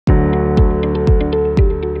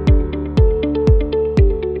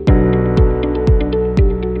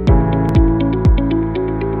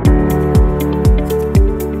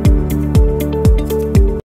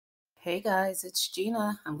Hey guys, it's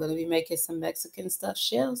Gina. I'm going to be making some Mexican stuffed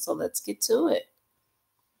shells, so let's get to it.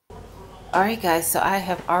 Alright guys, so I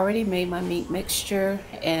have already made my meat mixture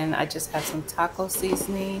and I just have some taco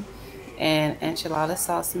seasoning and enchilada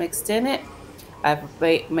sauce mixed in it. I've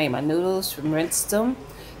made my noodles, rinsed them,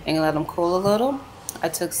 and let them cool a little. I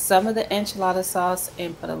took some of the enchilada sauce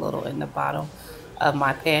and put a little in the bottom of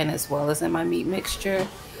my pan as well as in my meat mixture.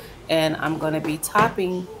 And I'm going to be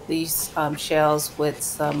topping these shells with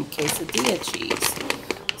some quesadilla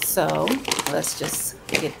cheese. So let's just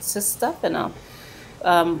get to stuffing them.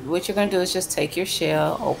 What you're going to do is just take your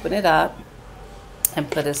shell, open it up, and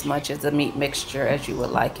put as much of the meat mixture as you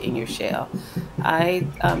would like in your shell. I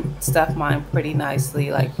stuff mine pretty nicely,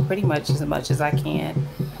 like pretty much as I can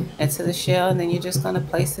into the shell, and then you're just going to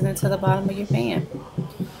place it into the bottom of your pan.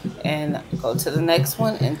 And go to the next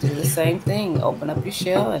one and do the same thing. Open up your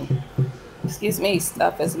shell and, excuse me,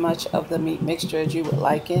 stuff as much of the meat mixture as you would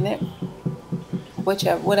like in it,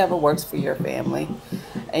 whatever works for your family.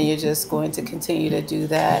 And you're just going to continue to do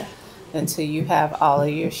that until you have all of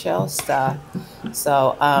your shell stuffed.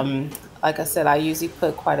 So, like I said, I usually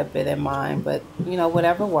put quite a bit in mine, but you know,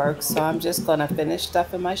 whatever works. So I'm just going to finish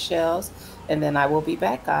stuffing my shells and then I will be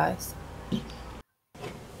back, guys.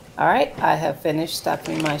 All right, I have finished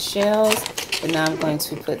stuffing my shells, and now I'm going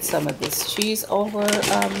to put some of this cheese over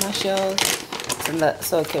my shells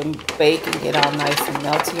so it can bake and get all nice and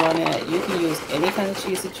melty on it. You can use any kind of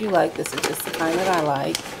cheese that you like. This is just the kind that I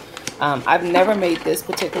like. I've never made this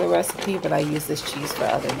particular recipe, but I use this cheese for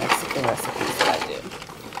other Mexican recipes that I do.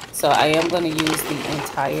 So I am going to use the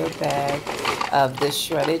entire bag of this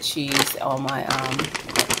shredded cheese on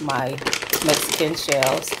my Mexican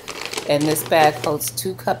shells. And this bag holds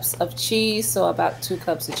 2 cups of cheese, so about 2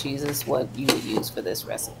 cups of cheese is what you would use for this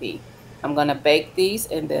recipe. I'm going to bake these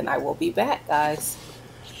and then I will be back, guys.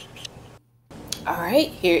 Alright,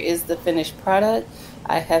 here is the finished product.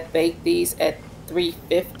 I have baked these at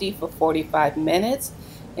 350 for 45 minutes,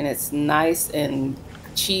 and it's nice and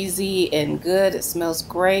cheesy and good. It smells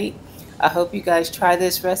great. I hope you guys try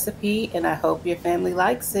this recipe and I hope your family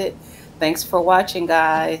likes it. Thanks for watching,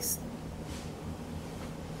 guys.